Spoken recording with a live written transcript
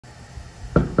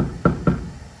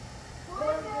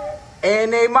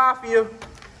A&A Mafia.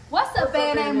 What's up,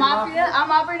 A&A Mafia? I'm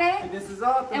Aubrenay. And this is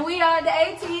Arthur. And we are the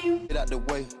A-Team. Get out the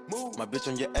way. Move. My bitch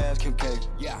on your ass, Kim K.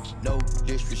 Yeah. No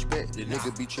disrespect. The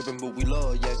nigga be tripping, but we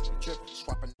love, yeah.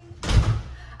 Swapping.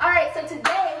 Alright, so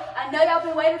today, I know y'all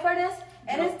been waiting for this.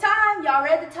 And it's time. Y'all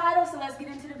read the title, so let's get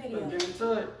into the video. Let's get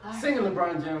into it. Sing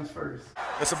LeBron James first.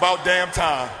 It's about damn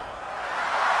time.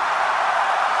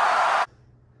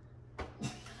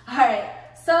 Alright,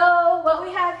 so what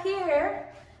we have here,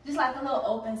 just like a little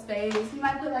open space. You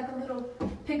might put like a little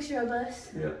picture of us.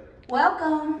 Yep.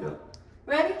 Welcome. Yep.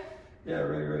 Ready? Yeah,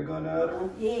 ready. Go in the other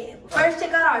one? Yeah. First,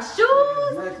 check out our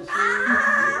shoes. Matching shoes.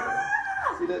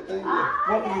 See that thing? Yeah.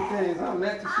 Welcome things, huh?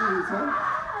 Matching shoes, huh?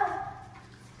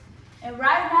 And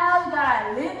right now, we got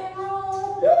our living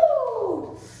room.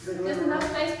 Woo! Just enough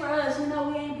space for us. You know,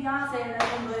 we ain't Beyonce or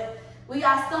nothing, but we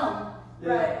got some.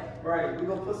 Yeah, right. We're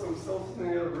gonna put some sofas in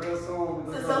here real soon.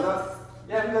 We're sofas?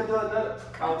 Yeah, we're gonna do another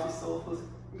couchy sofas.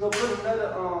 We're gonna put another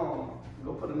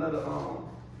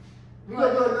we're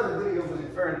gonna do another video with the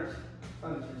furniture, you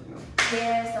know.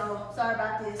 Yeah, so sorry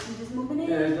about this. We just moving in.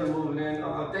 Yeah, just moving in.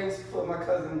 Thanks for my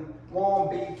cousin Warm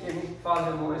B. Kenny. Follow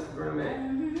him on Instagram at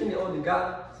Kenny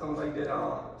Odigata, something like that.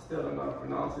 Still don't know how to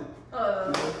pronounce it.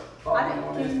 Follow him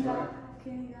on Instagram.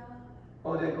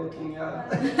 Oh, there go Kenny Yada.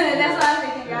 That's what I'm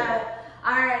thinking, got it.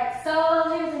 Alright, so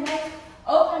here's the next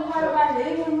open part of our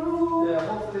living room. Yeah,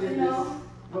 hopefully this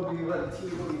will be where the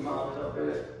TV will be mounted up at.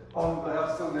 Or we're gonna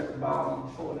have something at the bottom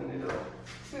holding it up.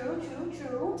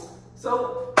 True.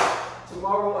 So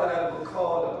tomorrow I gotta go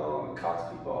call the Cox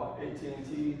people at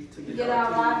AT&T to get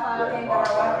our Wi-Fi. Yeah, Ain't got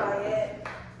our Wi-Fi yet.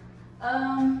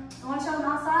 You wanna show them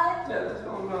outside? Yeah, let's go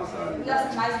outside. We got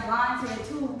some nice blinds here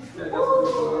too. Yeah, got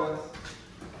some blinds.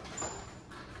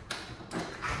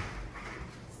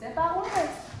 Step out with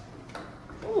us.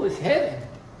 Oh, it's heavy.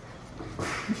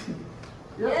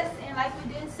 Yes, and like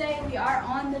we did say, we are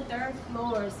on the 3rd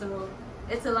floor, so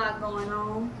it's a lot going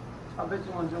on. I bet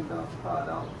you want to jump down for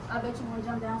 $5. I bet you want to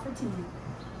jump down for 10.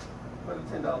 For the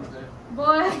 $10 there.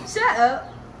 Boy, shut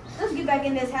up. Let's get back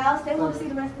in this house. They want to see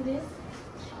the rest of this.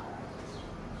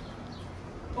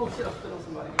 Oh shit, I spit on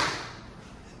somebody.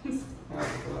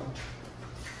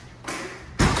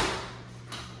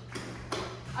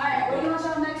 Alright, what do you want to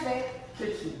show them next, babe?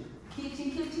 Kitchen. Kitchen.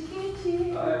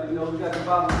 You know, we got the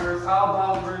Bible verse.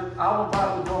 Our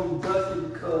Bible gonna be dusty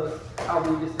because I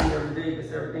read this thing every day.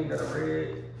 It's everything that I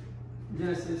read.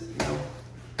 Genesis, you know,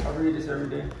 I read this every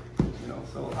day. You know,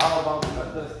 so our Bible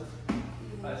got dusty.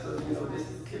 So, you know, this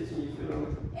is the kitchen, you feel me?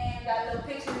 And got a little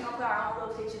picture. We're gonna put our own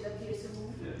little pictures up here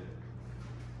soon. Yeah.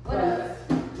 What else?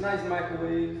 Nice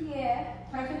microwave. Yeah.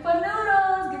 Perfect for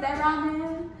noodles. Get that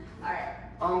ramen. Alright.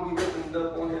 I'm gonna be whipping it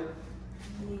up on here.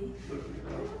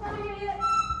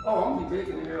 Oh, I'm gonna be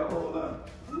baking in here a whole lot.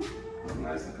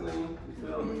 Nice and clean, you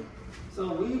feel me?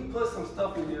 So we put some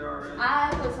stuff in here already.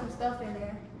 I put some stuff in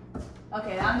there.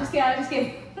 Okay, I'm just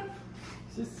kidding.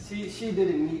 She did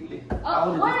it neatly.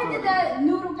 Oh, where did that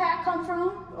noodle pack come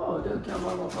from? Oh, it doesn't come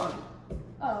out of my pocket.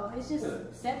 Oh, it's just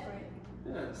separate.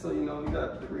 Yeah, so you know, we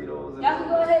got Doritos. Y'all can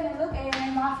go ahead and look at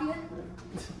A&A Mafia.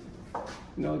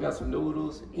 You know, we got some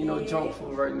noodles. You know, junk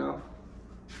food right now.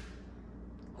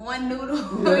 One noodle.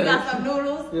 We got some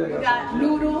noodles. Yeah, we got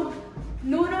noodle.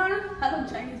 Hello,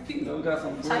 Chinese people. You know, we got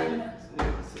some bread.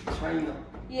 China.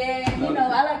 Yeah, you know,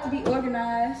 I like to be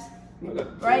organized. You know,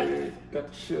 got the right? bread, got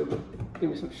the sugar.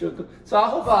 Give me some sugar. So I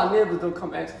hope our neighbors don't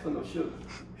come asking for no sugar.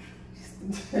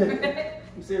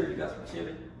 I'm serious, you got some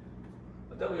chili.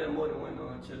 I thought we had more than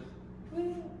one chili.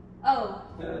 Oh.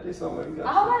 Yeah, this somewhere we got.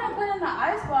 I hope I didn't put it in the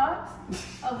icebox.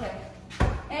 Okay.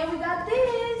 And we got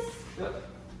this. Yep.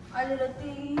 Our little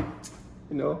thing.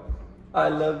 You know, I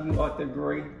love you, Arthur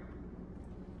Gray.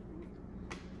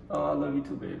 Oh, I love you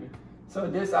too, baby. So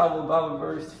this our Bible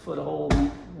verse for the whole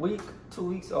week, 2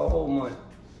 weeks, or a whole month?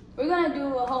 We're gonna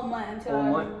do a whole month until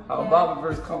Our Bible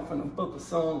verse comes from the book of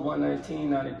Psalms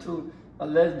 119:92.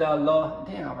 Unless thou Lord,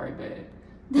 damn, I write bad.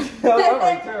 I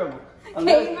write terrible. Can't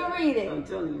even read it. I'm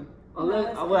telling you.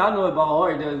 Unless, well, I know about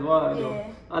heart, that's why I know.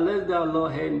 Yeah. Unless thou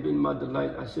Lord hadn't been my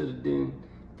delight, I should have been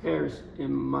perished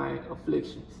in my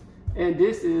afflictions. And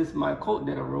this is my quote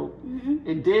that I wrote.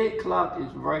 A dead clock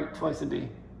is right twice a day.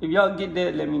 If y'all get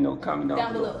that, let me know. Comment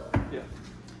down below. Yeah.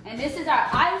 And this is our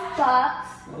ice box.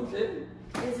 Okay.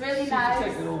 It's really nice.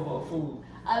 Take it over food.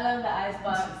 I love the ice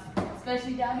box,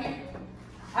 especially down here.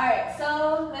 All right,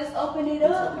 so let's open it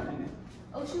up.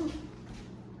 Oh shoot.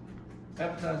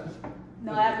 Advertisement.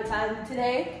 No advertisement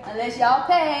today, unless y'all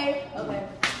pay. Okay.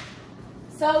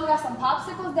 So we got some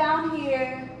popsicles down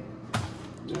here.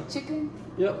 Yep. Chicken.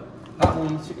 Yep. Hot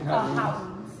ones, chicken hot ones. Hot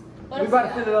ones. We about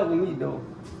to fill it up with meat though.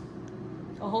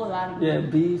 A whole lot of beef. Yeah,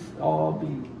 beef, all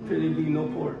beef. Purely beef, no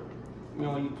pork. We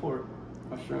don't eat pork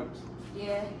or shrimps.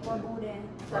 Yeah, or boudin.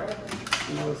 Right.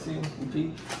 You know, see,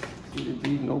 beef. See the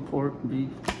beef, no pork, beef.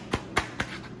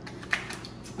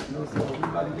 You know, so we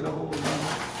about to get a whole lot.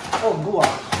 Oh,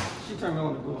 goulash. She turned me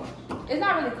on to goulash. It's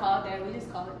not really called that. We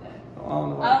just call it that. I don't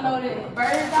know. I don't know what it is.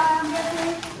 Bird's eye, I'm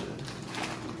guessing.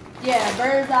 Yeah,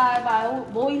 bird's eye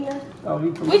by BYEE. Oh,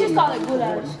 We just call it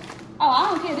goulash. Oh,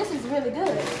 I don't care. This is really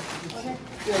good. Okay.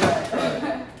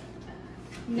 Yeah,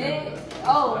 Next.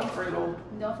 Oh, Alfredo.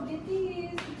 don't forget these.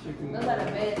 Chicken. Those are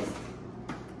the best.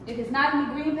 If it's not in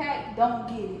the green pack, don't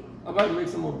get it. I'm about to make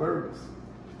some more burgers.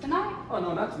 Tonight? Oh,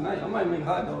 no, not tonight. I might make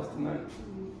hot dogs tonight.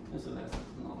 That's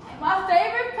no. My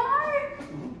favorite part?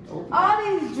 Okay.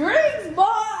 All these drinks, boy.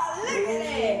 Look at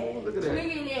that. Look at that.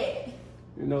 Look at that.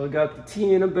 You know, it got the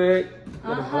tea in the back.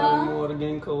 Got the vitamin water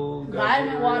getting cold. Got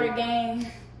Vitamin Gatorade. water gang.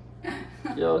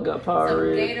 Yo, got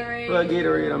Powerade. Gatorade. Well,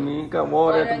 Gatorade, I mean. Got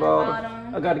water at the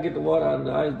bottom. I got to get the water out of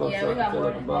the ice box Yeah, so we I got can fill more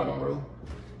at the than bottom, that. bro.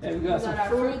 And we got some our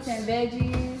fruits and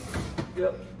veggies.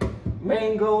 Yep.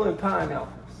 Mango and pineapples.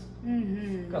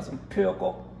 Mm-hmm. Got some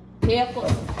pickle. Pickle.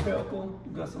 Pickle.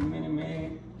 Got some mini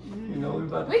man. You know, we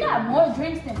about to We got more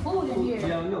drinks than food in here.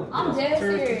 Yeah, I know. I'm dead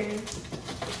serious.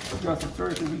 Got some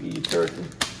turkey. We can eat turkey.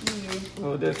 Yeah.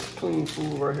 Oh, that's clean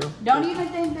food right here. Don't even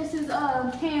think this is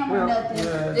ham or Well, nothing.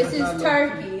 yeah, This that's is not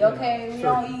turkey, no- okay? yeah, We turkey.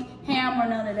 don't eat ham or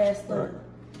none of that stuff. Right.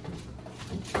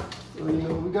 So, you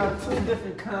know, we got two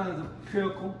different kinds of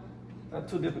pickle. Got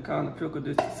two different kinds of pickle.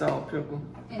 This is sour pickle.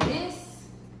 And this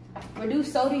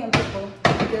reduced sodium pickle,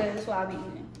 because that's what I be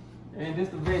eating. And this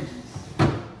the veggies.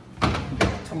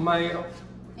 Tomato.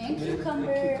 And Yeah,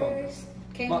 cucumbers.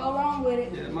 Can't My- go wrong with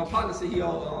it. Yeah, my partner said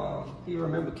he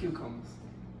remember cucumbers.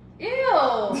 Ew!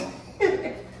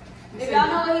 If y'all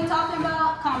know what he's talking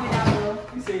about, comment down below.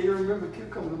 He said he remember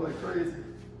cucumbers like crazy.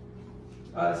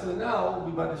 Alright, so now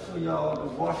we about to show y'all the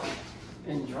wash it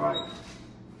and dry it.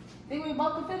 Think we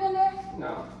both can fit in there?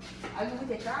 Now, I guess we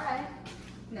could try.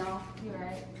 No, you're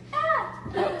right. Ah!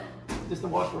 yep, this the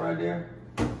washer right there.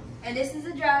 And this is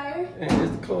a dryer. And this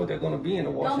the clothes that gonna be in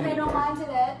the washer. Don't pay and no dryer. mind to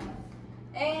that.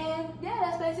 And yeah,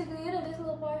 that's basically it of this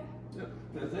little part. Yep,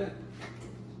 that's it.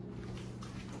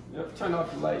 Yep, turn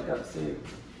off the light, gotta see it.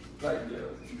 Light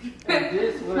bills. And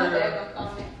this My dad where, gonna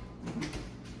comment.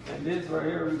 and this right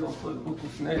here, we gonna put buku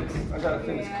snacks. I gotta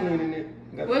finish Yeah. cleaning it.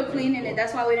 We're cleaning it.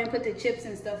 That's why we didn't put the chips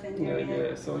and stuff in Yeah, there. yet.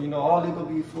 yeah. So you know, all they gonna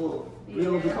be full. We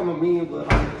don't Yeah. become a mean,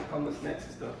 but I'm the snacks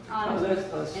and stuff. Now Honestly.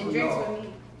 let's show And drinks y'all. with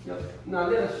me. Yep. Now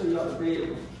let's show y'all the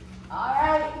bedroom.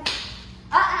 Alright.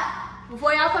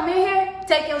 Before y'all come in here,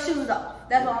 take your shoes off.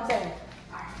 That's what I'm saying.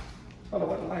 Hold on,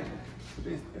 what the light?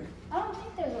 This thing. I don't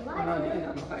think there's a Oh, light no, there here. ain't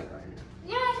got no light right here.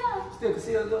 Yeah, I know. Still can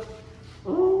see us up.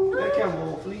 Ooh, that camera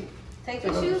won't fleet. Take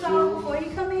your off the shoes off before you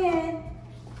come in.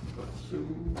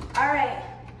 Shoes. Alright.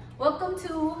 Welcome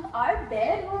to our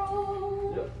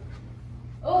bedroom. Yep.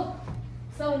 Oh,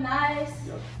 so nice.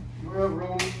 Yep. Real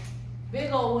room.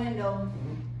 Big old window.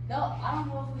 No, I don't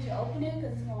know if we should open it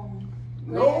because it's going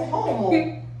to No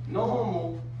homo. No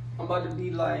homo. I'm about to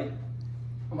be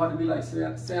like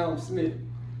Sam Smith.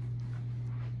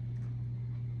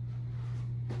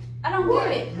 I don't What?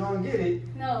 get it. You don't get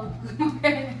it? No. I'm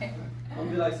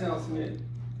gonna be like Sam Smith.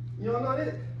 You don't know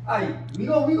that? Alright, we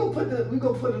go put a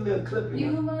little clip in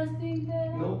You there. must think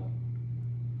that. Nope.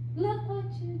 Look what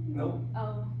you do. Nope.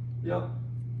 Oh, Yep.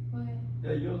 what?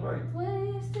 Yeah, you was right. When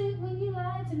you sleep, when you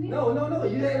lie to me. No.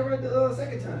 You had it right the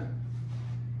second time.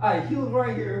 Alright, he was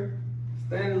right here,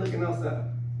 standing looking outside.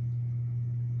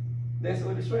 Dancing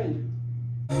with a stranger.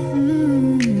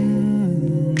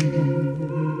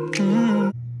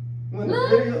 When the Look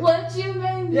video- what you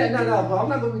made me. Yeah, no, but I'm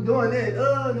not gonna be doing that.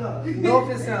 No. No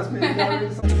offense, Sam Smith. Y'all really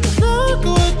Look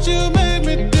what you made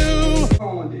me do.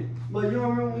 song one day. But you don't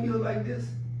remember when you was like this?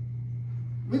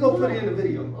 We gonna put it in the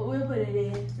video. We'll put it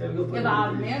in. Yeah, we gonna put If it in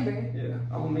I the video. remember. Yeah,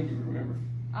 I'm gonna make you remember.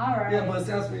 All right. Yeah, but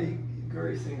Sam Smith, he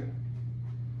great singer.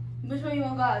 Which way you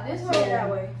want to go? This way or that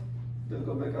way? Just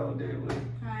go back out there with it.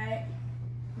 All right.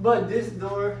 But this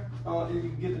door, if you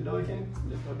get the door, Ken,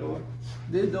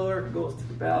 this door goes to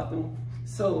the bathroom.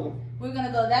 So We're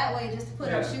gonna go that way just to put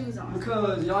our yeah, shoes on.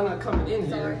 because y'all not coming in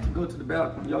Sorry. here to go to the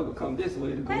bathroom, y'all gonna come this way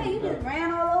to go. Hey, to you the just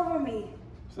bathroom. ran all over me.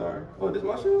 Sorry. Oh, this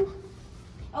my shoes?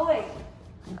 Oh wait,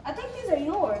 I think these are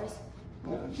yours.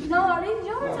 these- No, are these yours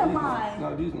no, or these mine?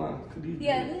 No, these mine. 'Cause these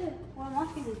Yeah, big. this is. Well, my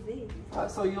feet is big.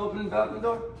 Alright, so you open the bathroom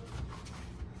door?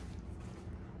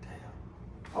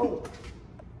 Damn. Oh.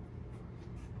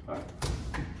 Alright.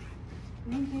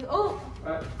 Thank you. Oh,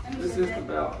 Alright. Let me This shut is that.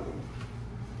 the bathroom.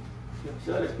 Yeah,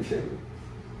 shut it.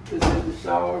 This is the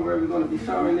shower where we're gonna be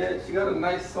showering at. She got a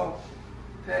nice soft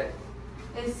pad.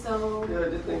 It's so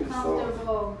this thing is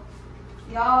comfortable.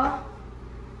 Y'all,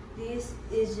 this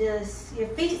is just, your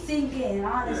feet sink in,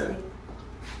 honestly.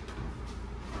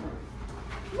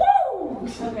 Yeah. Woo!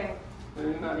 Okay. And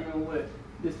it's not even wet.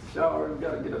 This shower, you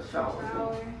gotta get a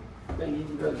shower. Then you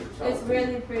gotta get a shower. It's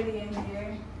really pretty in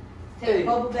here. Take Hey. a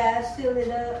bubble bath, fill it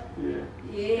up. Yeah.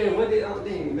 Yeah. Hey, what did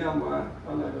thing? Never mind.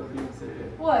 I'm not gonna even say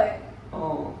that. What?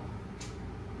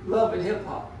 Love and hip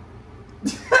hop.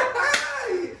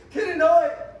 Couldn't know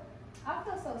it. I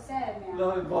feel so sad now.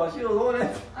 Love and boss. She was on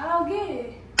that. I don't get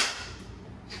it.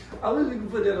 I wish we could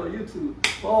put that on YouTube.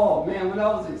 Oh man, when I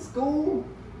was in school,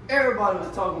 everybody was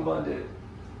talking about that.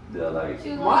 They're like,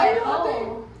 She was Maya, like, I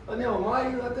think. Her name was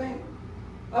Maya, I think.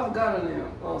 I forgot her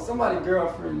name. Somebody's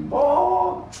girlfriend.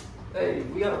 Boy, hey,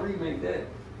 we gotta remake that.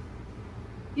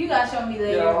 You gotta show me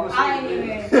later. Yeah, I'm gonna show I you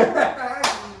ain't later.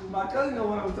 even. My cousin know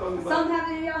what I'm talking about. Something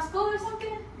happened in y'all school or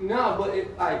something? No, but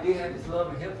they had this love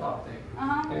and hip hop thing.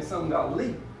 And something got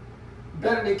leaked.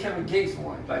 Better than Kevin Gates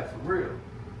one, like for real.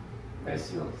 Man,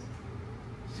 she was.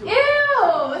 Ew!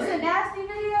 It's a nasty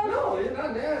video? No, it's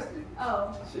not nasty.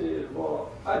 Oh. Shit, boy.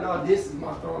 I know this is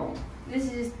my throne. This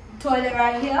is just toilet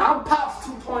right here. I'm Pops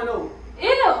 2.0.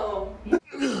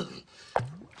 Ew!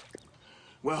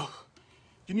 Well,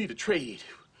 you need to trade.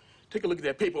 Take a look at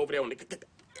that paper over there on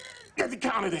the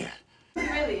counter there.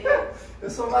 Really?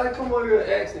 If somebody come over here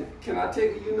and ask me, can I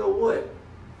take it, you know what?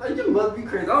 Like, you must be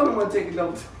crazy. I don't want to take it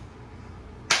no.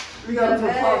 We gotta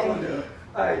put Pops on there.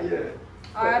 Alright, yeah.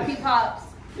 R.I.P. Pops.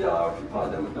 Yeah, R.I.P.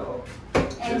 Pops, them a dog.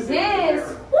 And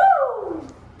this, woo!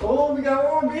 Oh, we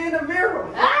got one in the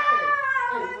mirror.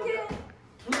 Ah! Hey, look,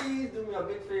 please do me a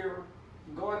big favor.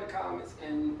 Go in the comments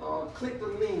and click the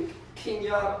link,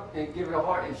 Kenya, and give it a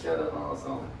heart and share the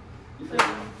song. You feel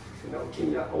me? You know,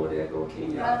 Kenya, oh, there go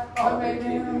Kenya. Oh,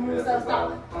 baby, so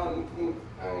stop. All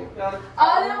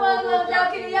the ones love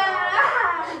y'all, Kenya.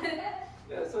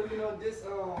 Yeah, so you know this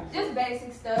Just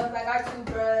basic stuff, like our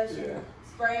toothbrush,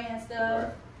 spray and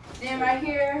stuff. Then right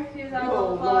here, here's our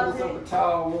little closet. Some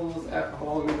towels,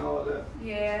 alcohol, and all that.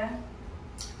 Yeah.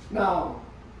 Now,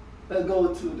 let's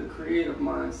go to the creative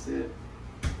mindset.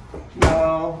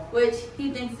 Now, Which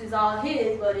he thinks is all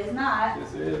his, but it's not.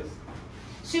 yes it is.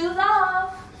 Shoes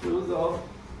off. Shoes off.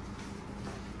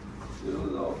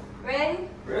 Shoes off. Ready?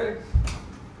 Ready?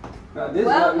 Now this is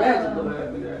Welcome. what magical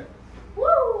happened there.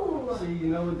 Woo! See, you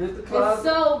know, this the It's closet.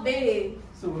 so big.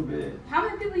 Super big. How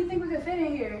many people do you think we could fit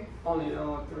in here? Only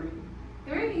 3.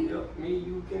 3? Yep. Me,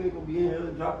 you, Kenny will be in here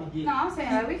dropping geek. No, I'm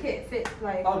saying like we could fit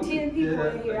like 10 people in here,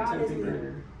 like 10 honestly. people in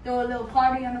here. Throw a little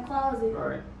party in the closet.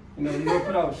 Right. You know, we're gonna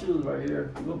put our shoes right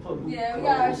here. We're gonna put Yeah, we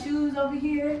got our shoes over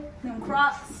here, them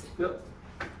Crocs. Yep.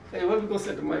 Hey, where we gonna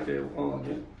set the mic on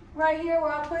again? Right here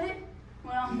where I put it,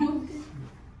 when I moved it.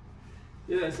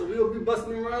 Yeah, so we gonna be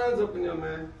busting them rhymes up in there,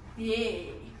 man.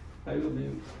 Yeah. How you gonna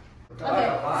be? Okay, so I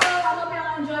hope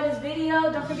y'all enjoyed this video.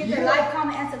 Don't forget to like,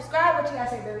 comment, and subscribe. What you guys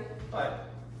say, baby? Alright.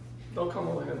 Don't come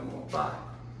over here no more. Bye.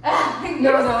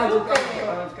 No, I'm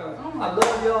just coming. I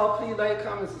love y'all. Please like,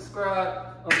 comment, subscribe.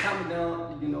 Comment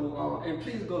down, you know, and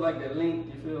please go like that link,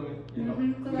 you feel me? You know,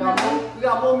 we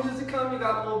got more music coming, we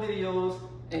got more videos,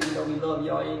 and you know, we love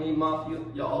y'all. Any Mafia,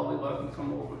 y'all always welcome to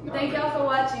come over. Thank y'all for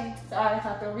watching. Sorry, I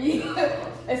have to read.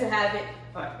 It's a habit.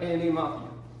 Alright, any Mafia.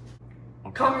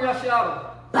 Comment your shout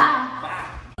out. Bye.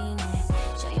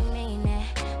 Show you mean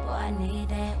that, boy, I need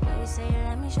that. When you say you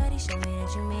love me, shorty, show me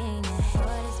that you mean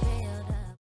that.